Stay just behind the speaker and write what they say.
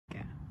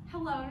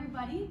Hello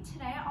everybody,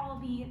 today I will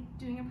be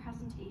doing a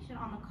presentation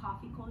on the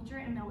coffee culture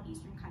in Middle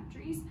Eastern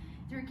countries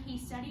through a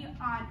case study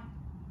on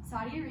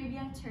Saudi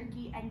Arabia,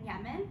 Turkey, and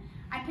Yemen.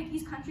 I picked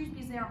these countries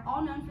because they are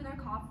all known for their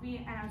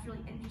coffee and I was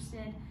really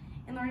interested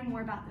in learning more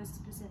about those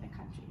specific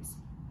countries.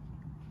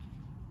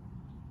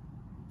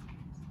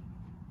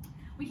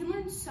 We can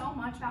learn so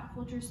much about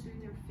cultures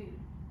through their food.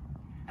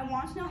 I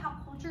want to know how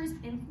culture is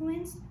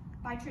influenced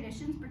by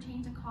traditions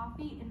pertaining to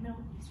coffee in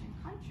Middle Eastern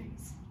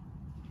countries.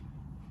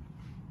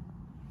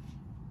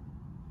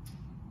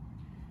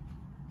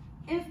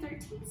 In the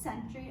 13th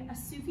century, a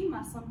Sufi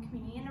Muslim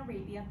community in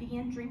Arabia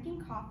began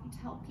drinking coffee to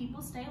help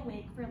people stay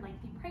awake for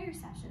lengthy prayer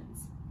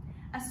sessions.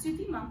 A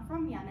Sufi monk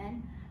from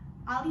Yemen,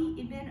 Ali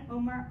ibn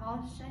Omar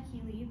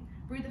al-Shahili,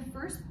 brewed the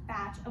first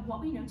batch of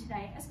what we know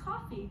today as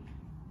coffee.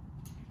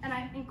 And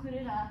I've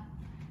included a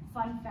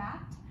fun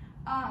fact.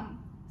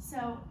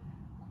 So,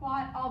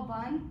 Quat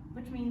al-Bun,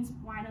 which means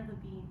wine of the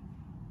bean.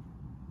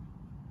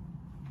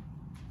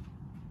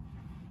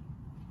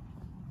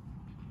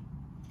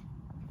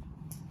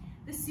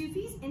 The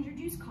Sufis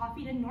introduced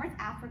coffee to North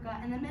Africa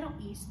and the Middle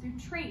East through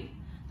trade.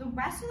 The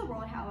rest of the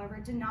world, however,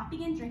 did not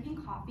begin drinking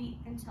coffee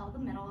until the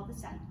middle of the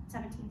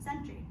 17th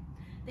century.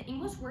 The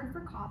English word for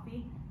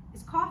coffee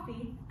is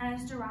coffee and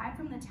is derived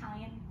from the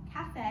Italian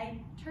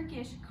cafe,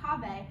 Turkish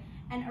kahve,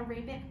 and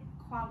Arabic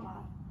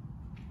qahwa.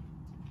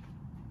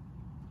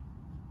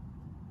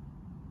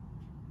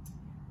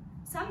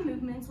 Some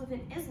movements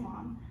within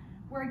Islam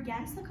were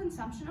against the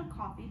consumption of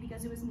coffee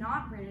because it was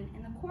not written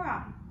in the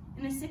Quran.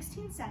 In the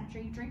 16th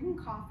century, drinking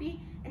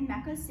coffee in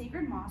Mecca's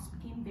sacred mosque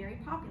became very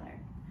popular.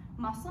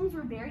 Muslims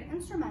were very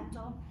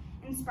instrumental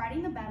in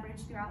spreading the beverage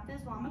throughout the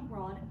Islamic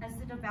world as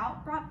the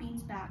devout brought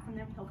beans back from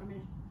their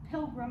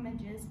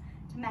pilgrimages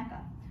to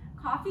Mecca.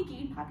 Coffee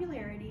gained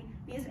popularity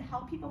because it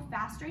helped people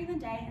fast during the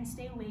day and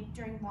stay awake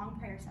during long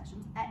prayer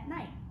sessions at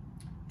night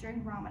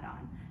during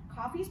Ramadan.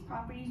 Coffee's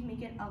properties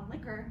make it a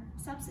liquor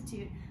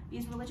substitute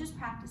because religious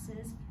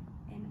practices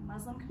in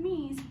Muslim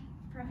communities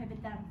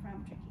prohibit them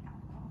from drinking alcohol.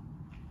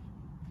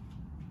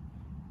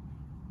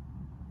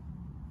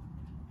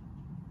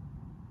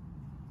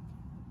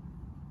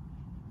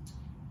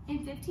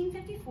 In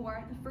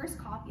 1554, the first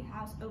coffee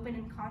house opened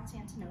in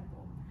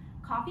Constantinople.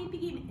 Coffee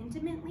became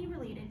intimately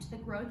related to the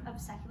growth of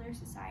secular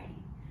society.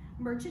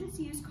 Merchants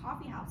used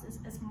coffee houses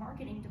as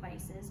marketing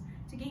devices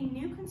to gain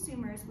new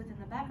consumers within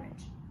the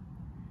beverage.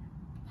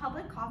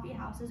 Public coffee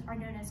houses are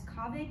known as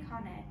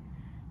kave-khane.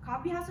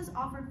 Coffee houses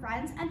offered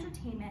friends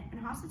entertainment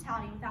and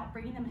hospitality without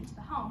bringing them into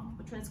the home,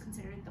 which was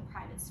considered the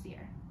private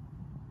sphere.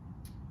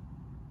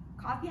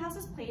 Coffee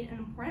houses played an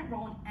important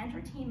role in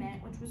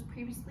entertainment, which was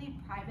previously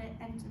private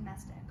and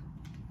domestic.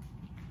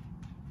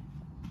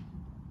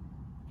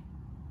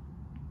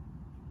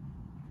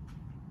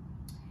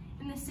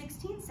 In the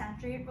 16th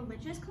century,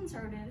 religious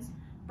conservatives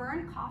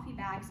burned coffee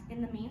bags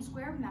in the main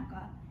square of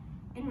Mecca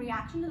in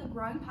reaction to the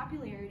growing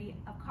popularity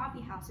of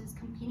coffee houses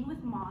competing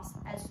with mosques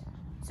as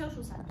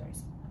social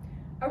centers.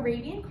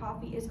 Arabian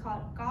coffee is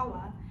called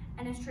qahwa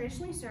and is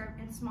traditionally served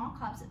in small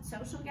cups at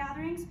social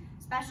gatherings,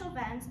 special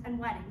events, and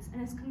weddings,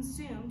 and is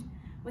consumed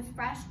with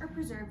fresh or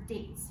preserved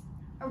dates.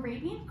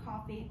 Arabian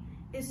coffee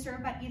is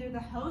served by either the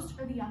host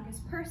or the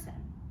youngest person.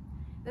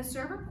 The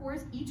server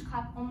pours each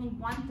cup only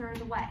 1/3 of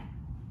the way.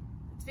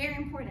 It's very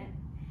important.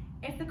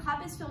 If the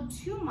cup is filled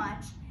too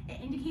much, it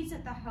indicates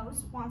that the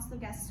host wants the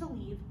guests to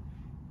leave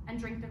and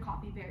drink their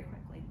coffee very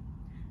quickly.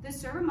 The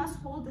server must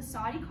hold the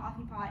Saudi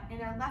coffee pot in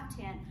their left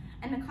hand,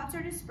 and the cups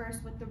are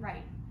dispersed with the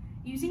right.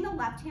 Using the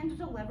left hand to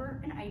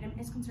deliver an item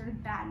is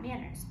considered bad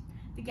manners.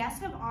 The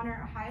guest of honor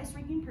or highest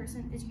ranking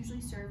person is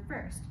usually served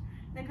first.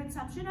 The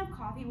consumption of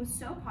coffee was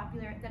so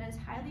popular that it is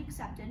highly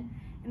accepted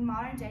in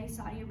modern day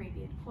Saudi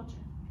Arabian culture.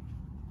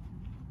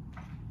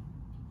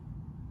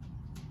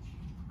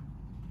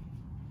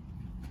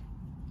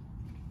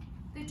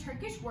 The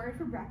Turkish word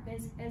for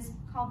breakfast is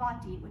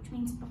kahvaltı, which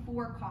means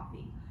before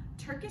coffee.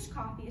 Turkish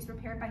coffee is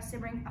prepared by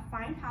simmering a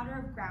fine powder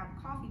of ground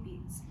coffee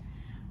beans.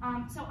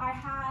 So I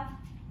have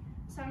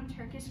some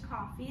Turkish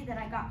coffee that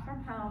I got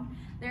from home.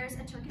 There's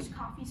a Turkish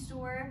coffee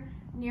store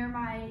near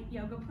my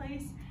yoga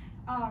place,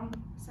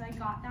 so I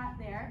got that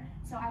there.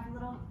 So I have a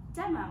little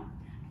demo.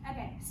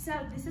 Okay, so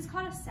this is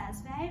called a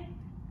sezve,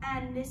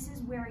 and this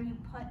is where you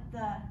put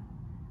the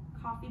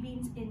coffee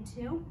beans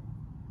into.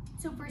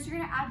 So first you're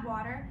gonna add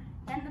water,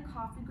 then the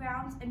coffee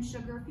grounds and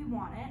sugar if you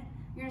want it.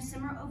 You're gonna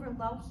simmer over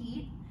low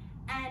heat,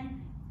 and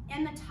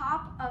in the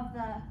top of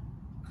the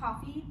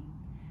coffee,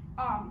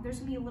 there's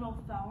gonna be a little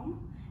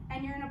foam,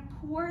 and you're gonna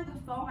pour the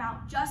foam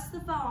out, just the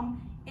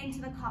foam,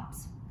 into the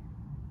cups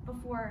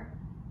before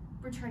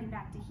returning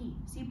back to heat.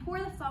 So you pour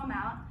the foam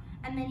out,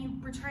 and then you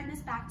return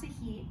this back to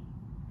heat,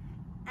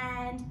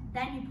 and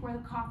then you pour the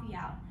coffee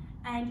out.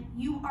 And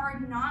you are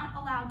not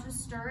allowed to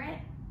stir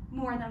it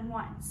more than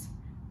once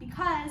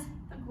because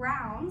the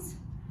grounds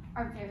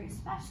are very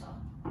special.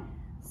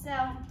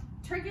 So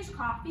Turkish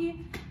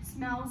coffee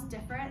smells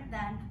different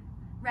than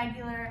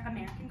regular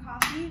American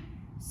coffee.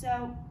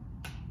 So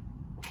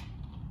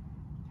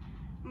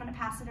I'm gonna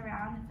pass it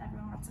around if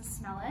everyone wants to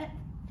smell it.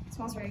 It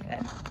smells very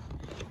good.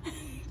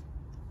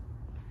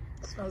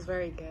 It smells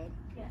very good.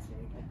 Yes,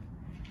 very good.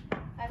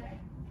 Okay.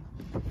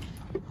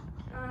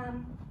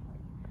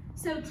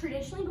 So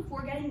traditionally,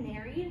 before getting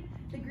married,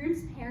 the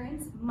groom's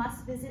parents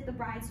must visit the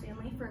bride's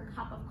family for a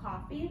cup of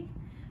coffee.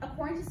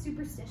 According to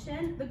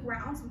superstition, the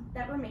grounds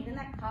that remain in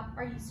that cup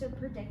are used to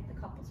predict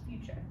the couple's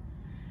future.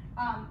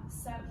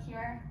 So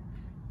here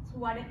is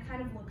what it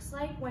kind of looks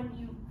like when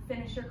you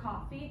finish your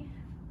coffee.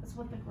 That's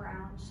what the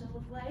ground should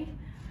look like.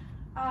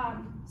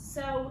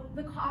 So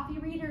the coffee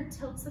reader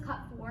tilts the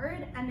cup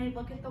forward and they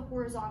look at the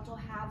horizontal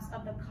halves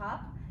of the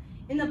cup.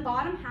 In the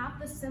bottom half,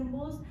 the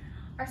symbols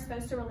are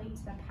supposed to relate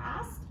to the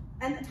past,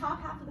 and the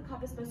top half of the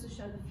cup is supposed to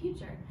show the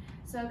future.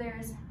 So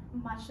there's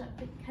much that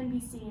can be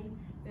seen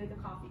through the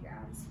coffee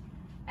grounds.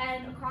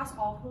 And across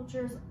all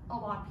cultures, a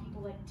lot of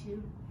people like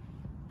to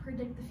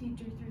predict the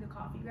future through the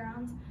coffee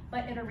grounds,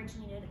 but it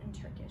originated in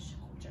Turkish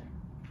culture.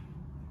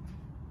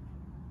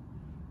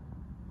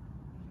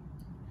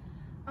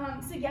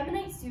 So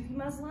Yemenite Sufi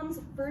Muslims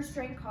first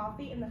drank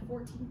coffee in the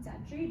 14th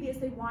century because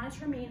they wanted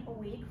to remain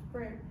awake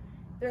for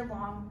their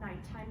long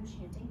nighttime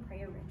chanting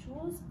prayer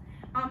rituals.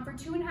 For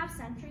 2.5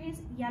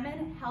 centuries,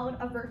 Yemen held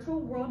a virtual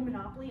world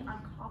monopoly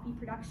on coffee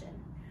production.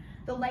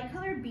 The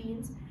light-colored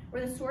beans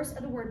were the source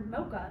of the word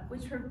mocha,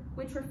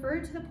 which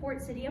referred to the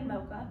port city of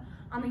Mocha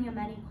on the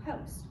Yemeni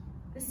coast.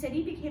 The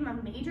city became a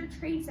major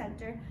trade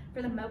center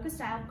for the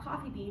mocha-style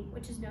coffee bean,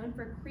 which is known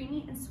for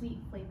creamy and sweet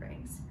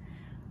flavorings.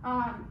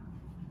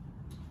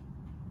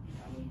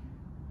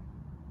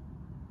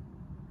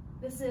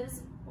 This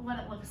is what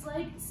it looks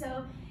like.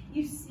 So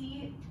you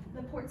see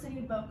the port city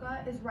of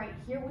Mocha is right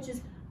here, which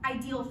is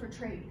ideal for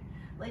trade.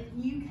 Like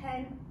you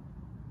can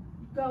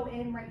go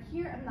in right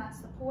here and that's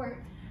the port.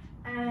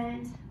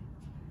 And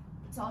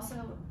it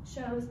also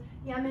shows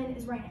Yemen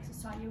is right next to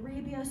Saudi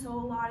Arabia, so a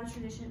lot of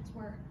traditions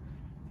were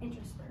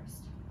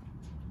interspersed.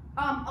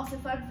 Also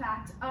fun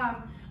fact,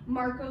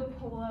 Marco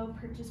Polo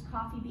purchased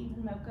coffee beans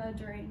in Mocha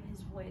during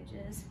his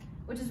voyages,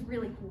 which is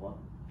really cool.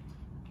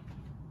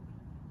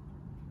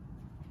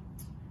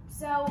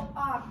 So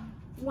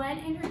when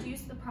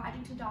introduced the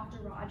project to Dr.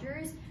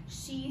 Rogers,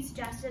 she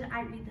suggested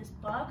I read this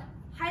book.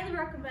 Highly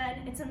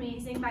recommend, it's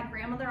amazing. My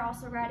grandmother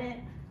also read it,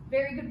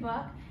 very good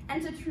book.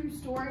 And it's a true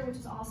story, which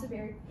is also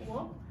very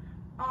cool.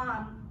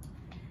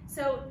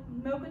 So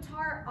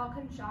Mokhtar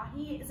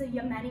Al-Kanshahi is a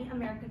Yemeni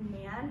American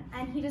man,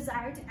 and he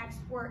desired to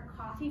export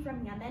coffee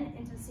from Yemen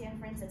into San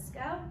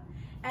Francisco.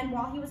 And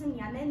while he was in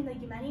Yemen, the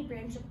Yemeni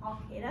branch of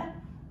Al-Qaeda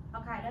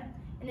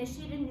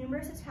initiated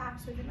numerous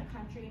attacks within the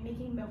country,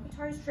 making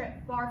Mokhtar's trip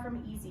far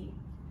from easy.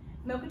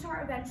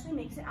 Mokhtar eventually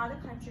makes it out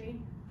of the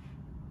country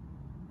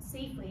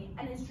safely,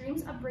 and his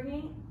dreams of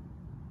bringing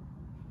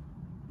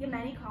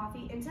Yemeni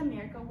coffee into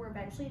America were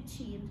eventually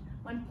achieved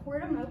when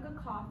Porta Mocha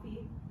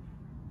coffee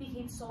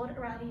became sold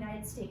around the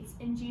United States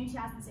in June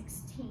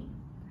 2016.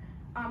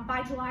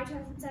 By July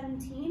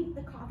 2017,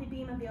 the coffee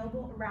became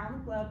available around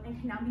the globe and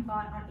can now be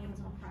bought on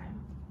Amazon Prime,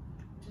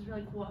 which is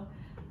really cool.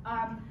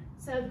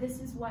 So this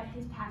is what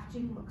his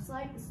packaging looks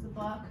like. This is the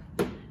book.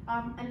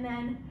 And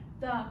then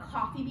the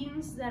coffee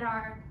beans that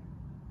are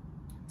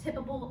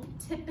typical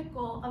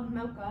of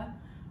Mocha,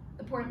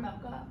 the Port of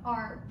Mocha,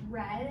 are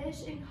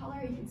reddish in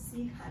color. You can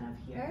see kind of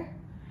here.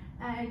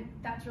 And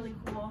that's really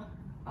cool.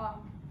 Not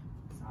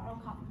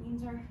all coffee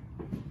beans are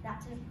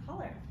that type of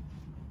color.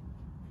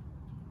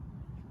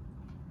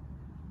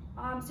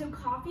 So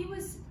coffee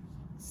was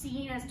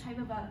seen as type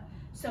of a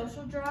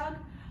social drug.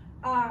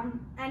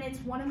 And it's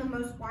one of the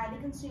most widely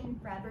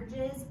consumed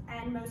beverages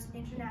and most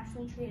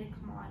internationally traded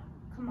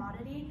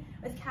commodity,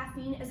 with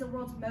caffeine as the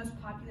world's most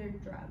popular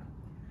drug.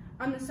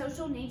 The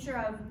social nature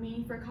of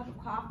meeting for a cup of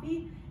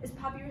coffee is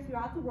popular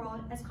throughout the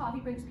world as coffee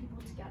brings people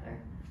together.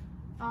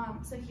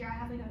 So here I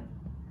have like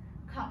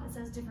a cup that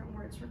says different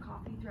words for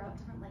coffee throughout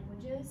different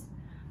languages.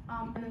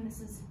 And then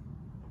this is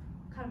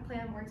kind of play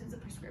on words. It's a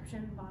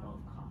prescription bottle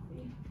of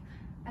coffee.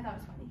 I thought it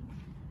was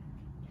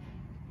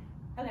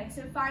funny. Okay,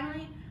 so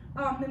finally,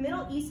 the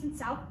Middle East and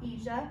South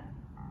Asia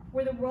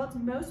were the world's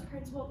most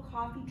principal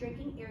coffee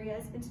drinking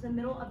areas into the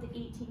middle of the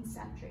 18th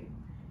century.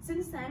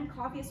 Since then,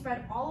 coffee has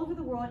spread all over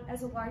the world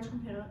as a large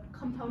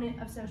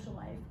component of social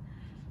life.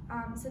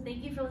 So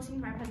thank you for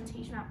listening to my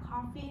presentation about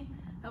coffee.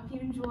 Hope you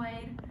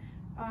enjoyed.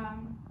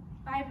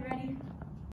 Bye everybody.